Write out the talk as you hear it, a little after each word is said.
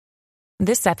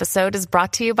This episode is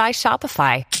brought to you by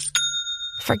Shopify.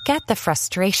 Forget the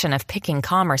frustration of picking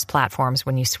commerce platforms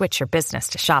when you switch your business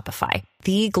to Shopify,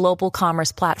 the global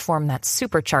commerce platform that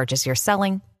supercharges your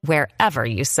selling wherever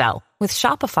you sell. With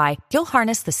Shopify, you'll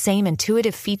harness the same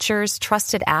intuitive features,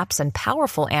 trusted apps, and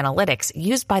powerful analytics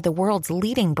used by the world's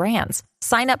leading brands.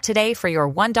 Sign up today for your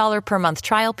 $1 per month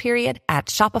trial period at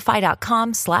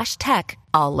shopify.com/tech,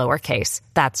 all lowercase.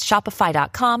 That's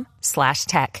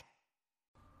shopify.com/tech.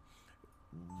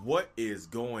 What is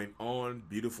going on,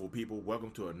 beautiful people?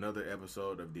 Welcome to another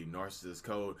episode of the Narcissist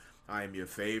Code. I am your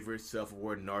favorite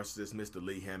self-aware narcissist, Mr.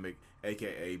 Lee Hammock,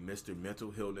 aka Mr.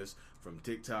 Mental Illness, from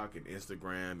TikTok and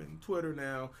Instagram and Twitter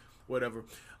now, whatever.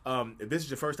 If this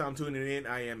is your first time tuning in,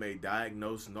 I am a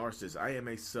diagnosed narcissist. I am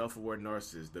a self-aware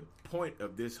narcissist. The point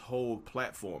of this whole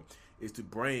platform is to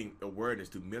bring awareness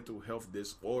to mental health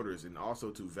disorders and also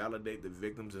to validate the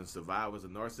victims and survivors of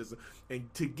narcissism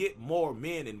and to get more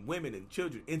men and women and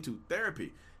children into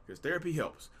therapy, because therapy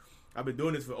helps. I've been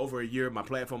doing this for over a year. My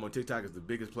platform on TikTok is the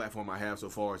biggest platform I have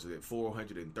so far. It's at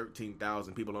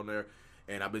 413,000 people on there,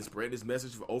 and I've been spreading this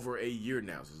message for over a year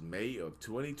now, since May of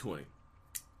 2020.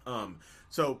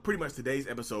 So pretty much today's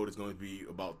episode is going to be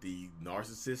about the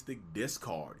narcissistic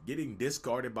discard, getting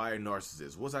discarded by a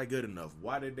narcissist. Was I good enough?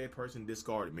 Why did that person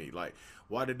discard me? Like,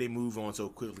 why did they move on so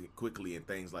quickly and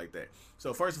things like that?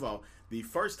 So first of all, the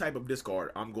first type of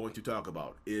discard I'm going to talk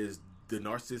about is the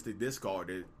narcissistic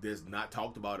discard that's not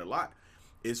talked about a lot.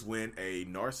 It's when a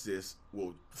narcissist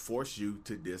will force you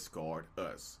to discard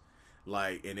us.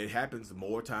 Like, and it happens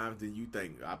more times than you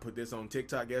think. I put this on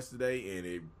TikTok yesterday, and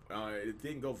it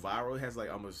didn't go viral. It has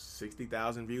like almost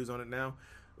 60,000 views on it now.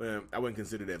 I wouldn't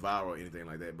consider that viral or anything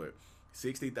like that, but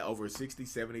over 60,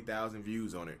 70,000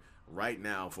 views on it right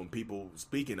now from people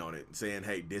speaking on it, saying,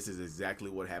 hey, this is exactly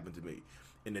what happened to me.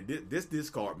 And this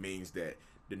discard means that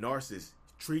the narcissist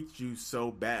treats you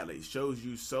so badly, shows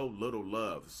you so little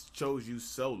love, shows you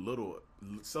so little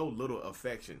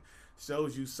affection,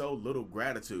 shows you so little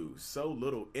gratitude, so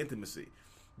little intimacy,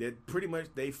 that pretty much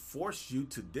they force you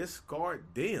to discard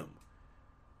them.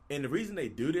 And the reason they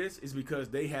do this is because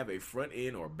they have a front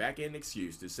end or back end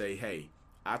excuse to say, hey,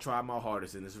 I tried my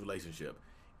hardest in this relationship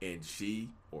and she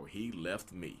or he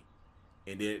left me.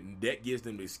 And then that gives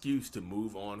them the excuse to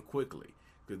move on quickly,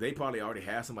 because they probably already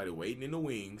have somebody waiting in the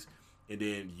wings. And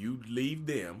then you leave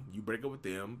them, you break up with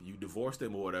them, you divorce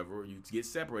them or whatever, you get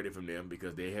separated from them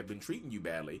because they have been treating you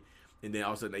badly. And then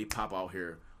all of a sudden they pop out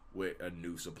here with a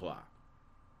new supply.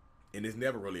 And it's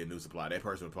never really a new supply. That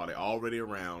person was probably already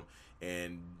around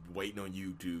and waiting on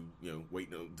you to,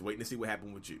 waiting to see what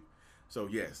happened with you. So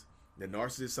yes, the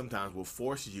narcissist sometimes will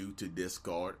force you to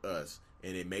discard us,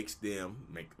 and it makes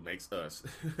makes us.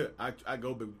 I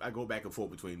go back and forth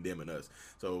between them and us.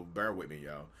 So bear with me,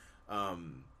 y'all.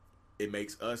 It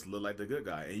makes us look like the good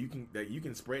guy, and you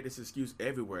can spread this excuse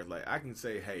everywhere. Like, I can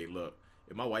say, hey, look.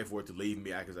 If my wife were to leave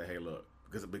me, I could say, hey, look,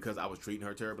 because I was treating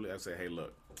her terribly, I'd say, hey,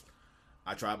 look,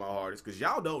 I tried my hardest. Because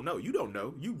y'all don't know. You don't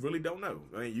know. You really don't know.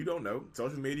 I mean, you don't know.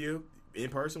 Social media, in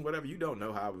person, whatever, you don't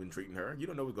know how I've been treating her. You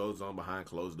don't know what goes on behind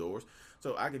closed doors.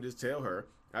 So I can just tell her.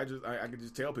 I can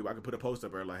just tell people. I can put a post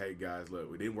up there like, hey, guys,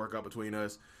 look, it didn't work out between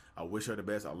us. I wish her the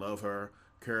best. I love her,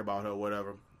 care about her,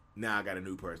 whatever. Now I got a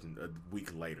new person a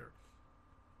week later.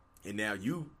 And now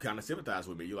you kind of sympathize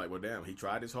with me. You're like, well, damn, he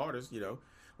tried his hardest,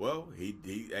 Well, he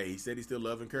said he still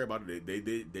loved and cared about it.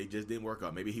 They just didn't work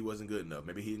out. Maybe he wasn't good enough.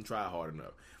 Maybe he didn't try hard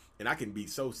enough. And I can be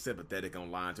so sympathetic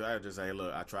online. So I just say, hey,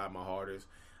 look, I tried my hardest.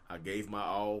 I gave my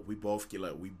all. We both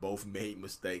made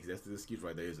mistakes. That's the excuse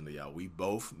right there, isn't it, y'all? We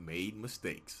both made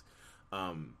mistakes.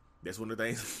 That's one of the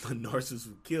things the narcissists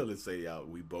will kill and say, y'all,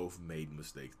 we both made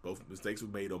mistakes. Both mistakes were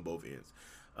made on both ends.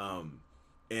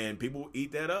 And people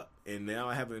eat that up. And now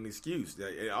I have an excuse.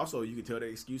 And also, you can tell that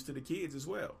excuse to the kids as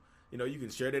well. You can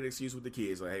share that excuse with the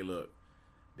kids. Like, hey, look,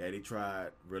 daddy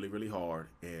tried really, really hard,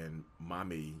 and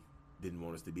mommy didn't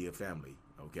want us to be a family,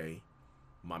 okay?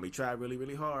 Mommy tried really,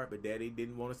 really hard, but daddy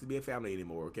didn't want us to be a family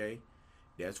anymore, okay?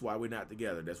 That's why we're not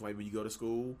together. That's why when you go to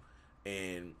school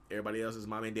and everybody else's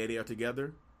mommy and daddy are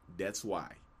together, that's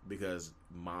why. Because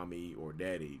mommy or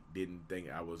daddy didn't think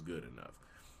I was good enough.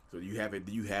 So you have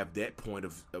that point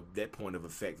of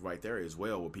effect right there as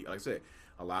well. With people, like I said,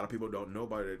 a lot of people don't know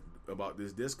about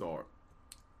this discard.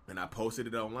 And I posted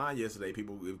it online yesterday.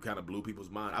 It kind of blew people's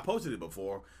mind. I posted it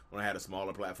before when I had a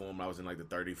smaller platform. I was in like the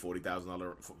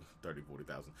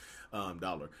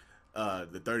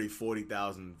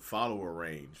 $40,000 follower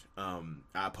range.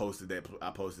 I posted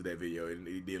that video, and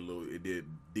it did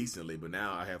decently. But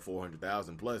now I have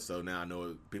 400,000 plus. So now I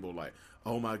know people are like,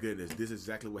 oh my goodness, this is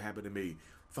exactly what happened to me.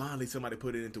 Finally, somebody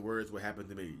put it into words what happened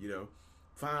to me.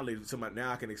 finally somebody,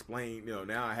 now I can explain,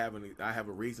 now I have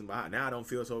a reason behind. Now I don't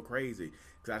feel so crazy,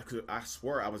 because I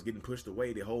swear I was getting pushed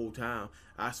away the whole time.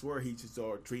 I swear he just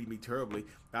started treating me terribly.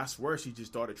 I swear she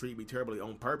just started treating me terribly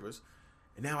on purpose.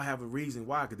 And now I have a reason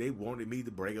why, because they wanted me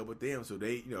to break up with them, so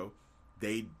they can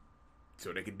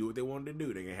do what they wanted to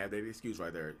do. They can have that excuse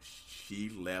right there. She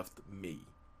left me.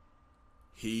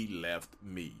 He left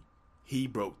me. He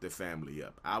broke the family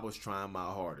up. I was trying my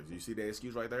hardest. You see that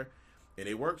excuse right there? And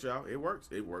it works, y'all. It works.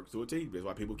 It works to a T. That's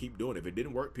why people keep doing it. If it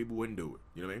didn't work, people wouldn't do it.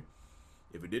 You know what I mean?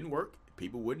 If it didn't work,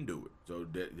 people wouldn't do it. So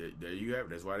there you have it.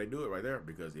 That's why they do it right there.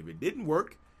 Because if it didn't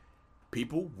work,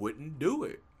 people wouldn't do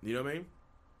it. You know what I mean?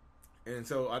 And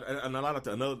so, and a lot of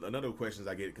another questions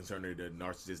I get concerning the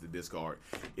narcissistic discard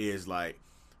is like,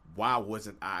 why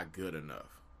wasn't I good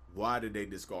enough? Why did they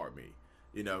discard me?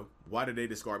 Why did they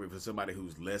discard me for somebody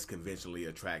who's less conventionally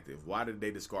attractive? Why did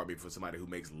they discard me for somebody who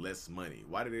makes less money?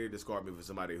 Why did they discard me for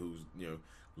somebody who's,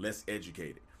 less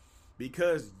educated?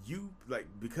 Because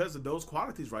of those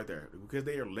qualities right there. Because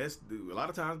they are less, a lot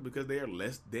of times because they are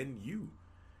less than you.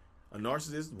 A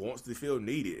narcissist wants to feel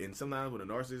needed. And sometimes when a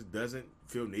narcissist doesn't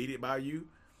feel needed by you,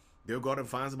 they'll go out and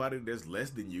find somebody that's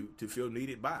less than you to feel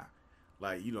needed by.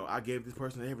 Like, I gave this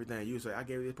person everything. You say, I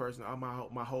gave this person all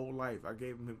my whole life. I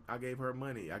gave her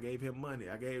money. I gave him money.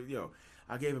 I gave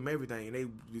him everything. And they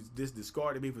just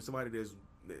discarded me for somebody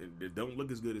that don't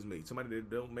look as good as me. Somebody that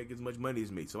don't make as much money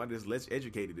as me. Somebody that's less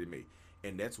educated than me.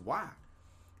 And that's why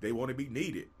they want to be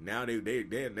needed. Now they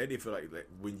feel like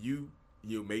when you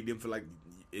made them feel like,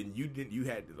 and you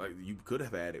could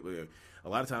have had it. A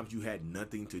lot of times you had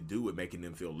nothing to do with making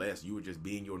them feel less. You were just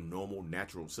being your normal,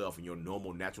 natural self in your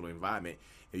normal, natural environment,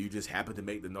 and you just happened to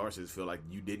make the narcissist feel like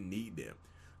you didn't need them.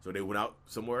 So they went out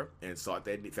somewhere and found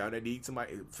that need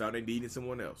in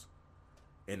someone else,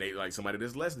 and they like somebody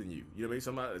that's less than you. You know what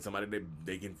I mean? Somebody that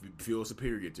they can feel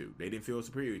superior to. They didn't feel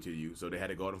superior to you, so they had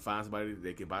to go out and find somebody that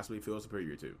they can possibly feel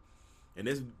superior to. And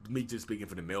this is me just speaking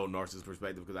from the male narcissist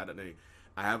perspective, because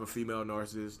I have a female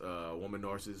narcissist, woman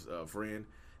narcissist friend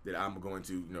that I'm going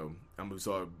to, I'm going to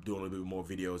start doing a little bit more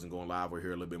videos and going live with her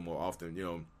a little bit more often,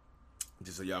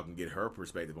 just so y'all can get her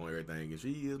perspective on everything. And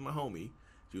she is my homie.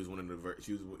 She was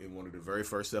in one of the very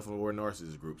first self-aware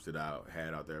narcissist groups that I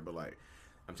had out there. But like,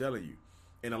 I'm telling you,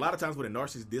 and a lot of times when a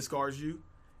narcissist discards you,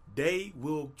 they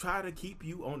will try to keep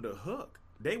you on the hook.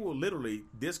 They will literally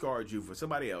discard you for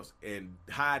somebody else and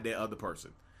hide that other person.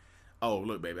 Oh,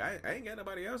 look, baby, I ain't got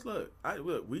nobody else.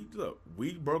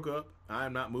 We broke up.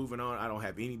 I'm not moving on. I don't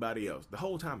have anybody else. The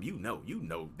whole time,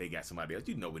 they got somebody else.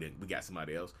 We got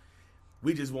somebody else.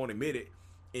 We just won't admit it.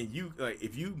 And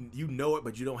if you know it,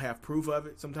 but you don't have proof of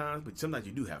it sometimes. But sometimes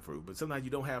you do have proof. But sometimes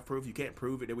you don't have proof. You can't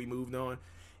prove it that we moved on,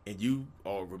 and you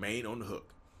remain on the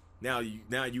hook. Now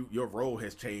your role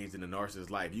has changed in the narcissist's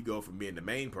life. You go from being the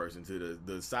main person to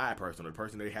the side person, or the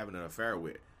person they're having an affair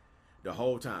with. The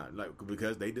whole time,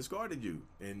 because they discarded you,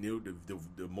 and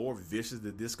the more vicious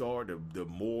the discard, the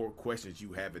more questions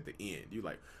you have at the end. You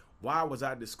like, why was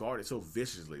I discarded so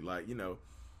viciously? Why? He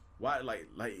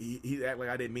act like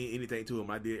I didn't mean anything to him.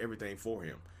 I did everything for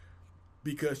him,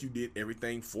 because you did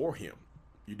everything for him.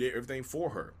 You did everything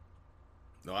for her.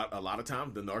 A lot of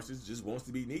times the narcissist just wants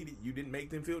to be needed. You didn't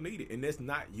make them feel needed, and that's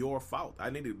not your fault.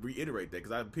 I need to reiterate that,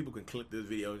 because people can clip this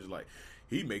video and just like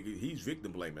he's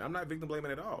victim blaming. I'm not victim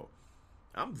blaming at all.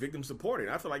 I'm victim supporting.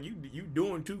 I feel like you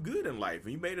doing too good in life,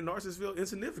 and you made a narcissist feel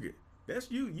insignificant. That's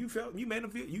you. You made them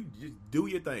feel. You just do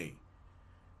your thing.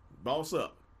 Boss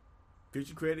up. Get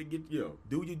your credit. Do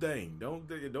your thing.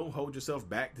 Don't hold yourself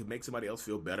back to make somebody else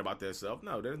feel better about themselves.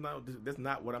 No, that's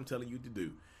not what I'm telling you to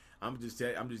do. I'm just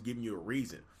giving you a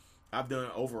reason. I've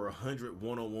done over 100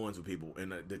 one-on-ones with people,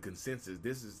 and the consensus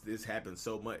this happens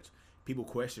so much. People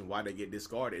question why they get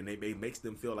discarded, and it makes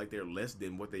them feel like they're less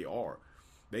than what they are.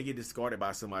 They get discarded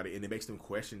by somebody, and it makes them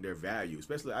question their value.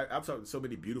 Especially, I've talked to so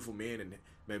many beautiful men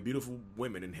and beautiful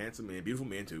women and handsome men, beautiful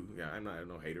men too. Yeah, I'm not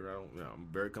no hater. I'm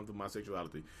very comfortable with my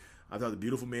sexuality. I've talked to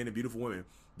beautiful men and beautiful women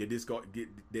that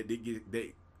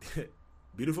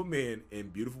beautiful men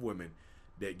and beautiful women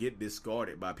that get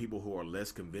discarded by people who are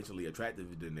less conventionally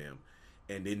attractive than them,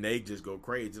 and then they just go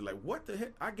crazy. Like, what the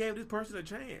heck? I gave this person a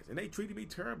chance, and they treated me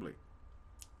terribly.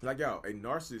 Like, y'all, a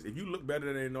narcissist. If you look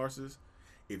better than a narcissist.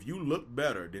 If you look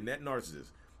better than that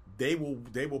narcissist, they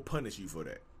will punish you for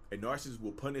that. A narcissist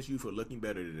will punish you for looking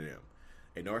better than them.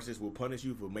 A narcissist will punish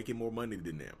you for making more money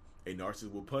than them. A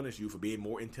narcissist will punish you for being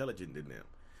more intelligent than them.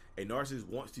 A narcissist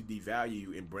wants to devalue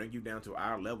you and bring you down to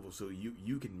our level so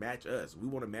you can match us. We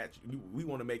want to match. We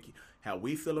want to make how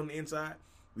we feel on the inside.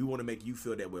 We want to make you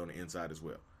feel that way on the inside as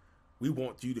well. we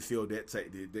want you to feel that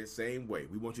same way.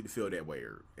 We want you to feel that way,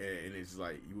 and it's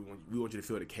like we want you to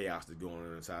feel the chaos that's going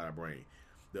on inside our brain,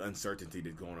 the uncertainty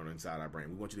that's going on inside our brain.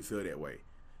 We want you to feel that way,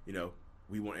 you know.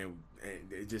 We want, and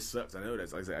it just sucks. I know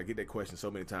that. Like I said, I get that question so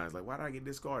many times. Like, why did I get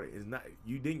discarded? It's not,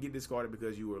 you didn't get discarded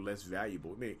because you were less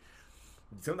valuable. I mean,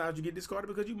 sometimes you get discarded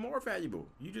because you're more valuable.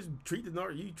 You just treat the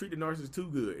narcissist too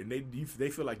good, and they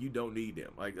feel like you don't need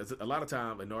them. Like a lot of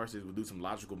times, a narcissist will do some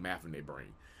logical math in their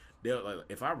brain. They'll like,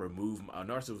 if I remove a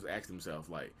narcissist, ask themselves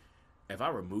like, if I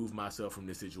remove myself from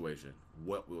this situation,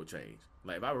 what will change?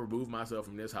 Like if I remove myself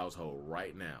from this household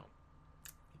right now,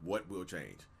 what will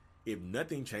change? If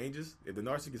nothing changes, if the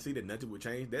narcissist can see that nothing will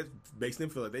change, that makes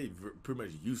them feel like they're pretty much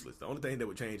useless. The only thing that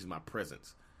would change is my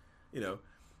presence. You know,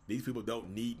 these people don't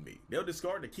need me. They'll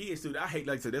discard the kids too. I hate,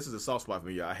 like I said, this is a soft spot for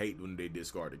me. I hate when they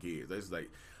discard the kids. It's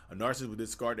like a narcissist will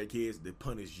discard their kids, they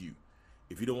punish you.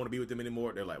 If you don't want to be with them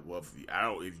anymore, they're like, well,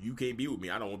 if you can't be with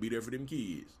me, I don't want to be there for them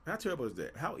kids. How terrible is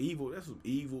that? How evil? That's some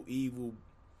evil.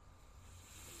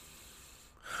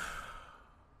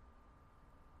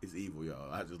 It's evil,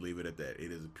 y'all. I just leave it at that.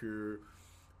 It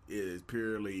is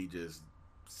purely just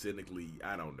cynically,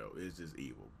 I don't know. It's just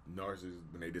evil. Narcissists,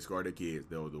 when they discard their kids,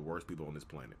 they're the worst people on this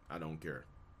planet. I don't care.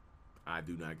 I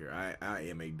do not care. I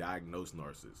am a diagnosed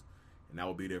narcissist. And I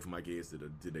will be there for my kids to the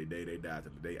day they die, to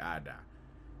the day I die.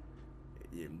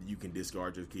 You can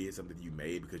discard your kids, something you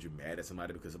made because you're mad at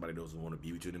somebody because somebody doesn't want to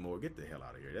be with you anymore. Get the hell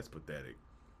out of here. That's pathetic.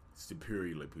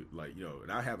 Superior, like, you know,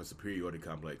 and I have a superiority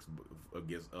complex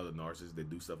against other narcissists that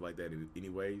do stuff like that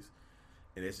anyways,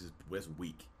 and that's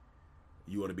weak.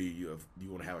 You want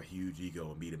to have a huge ego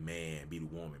and be the man, be the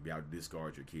woman, be able to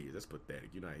discard your kids. That's pathetic.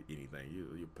 You're not anything.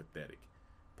 You're pathetic.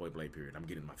 Point blank period. I'm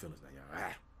getting my feelings now,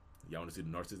 y'all. Y'all want to see the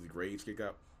narcissistic rage kick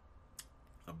out?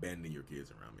 Abandon your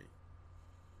kids around me.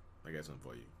 I got something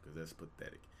for you, because that's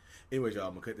pathetic. Anyways, y'all,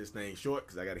 I'm going to cut this thing short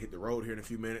because I got to hit the road here in a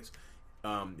few minutes.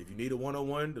 If you need a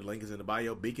one-on-one, the link is in the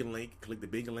bio. Beacon link. Click the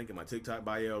Beacon link in my TikTok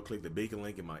bio. Click the Beacon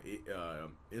link in my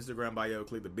Instagram bio.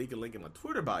 Click the Beacon link in my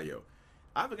Twitter bio.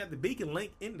 I even got the Beacon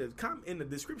link in the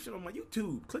description on my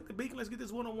YouTube. Click the Beacon. Let's get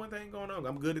this one-on-one thing going on.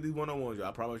 I'm good at these one-on-ones, y'all.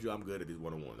 I promise you I'm good at these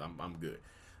one-on-ones. I'm good.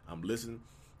 I'm listening.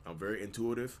 I'm very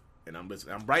intuitive, and I'm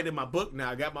listening. I'm writing my book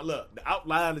now. I got my look. The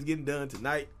outline is getting done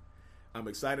tonight. I'm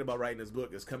excited about writing this book.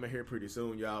 It's coming here pretty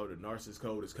soon, y'all. The Narcissist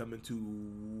Code is coming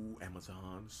to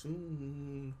Amazon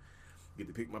soon. Get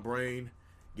to pick my brain,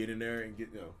 get in there, and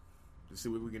get, to see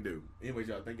what we can do. Anyways,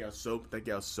 y'all, thank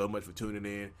y'all so much for tuning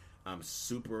in. I'm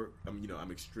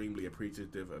extremely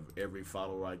appreciative of every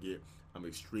follower I get. I'm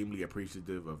extremely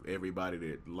appreciative of everybody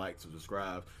that likes and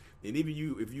subscribes. And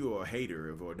even if you are a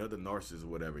hater or another narcissist or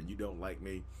whatever, and you don't like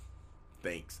me,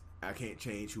 thanks. I can't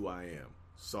change who I am.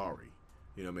 Sorry.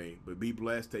 You know what I mean? But be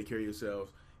blessed, take care of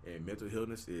yourselves, and mental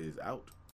illness is out.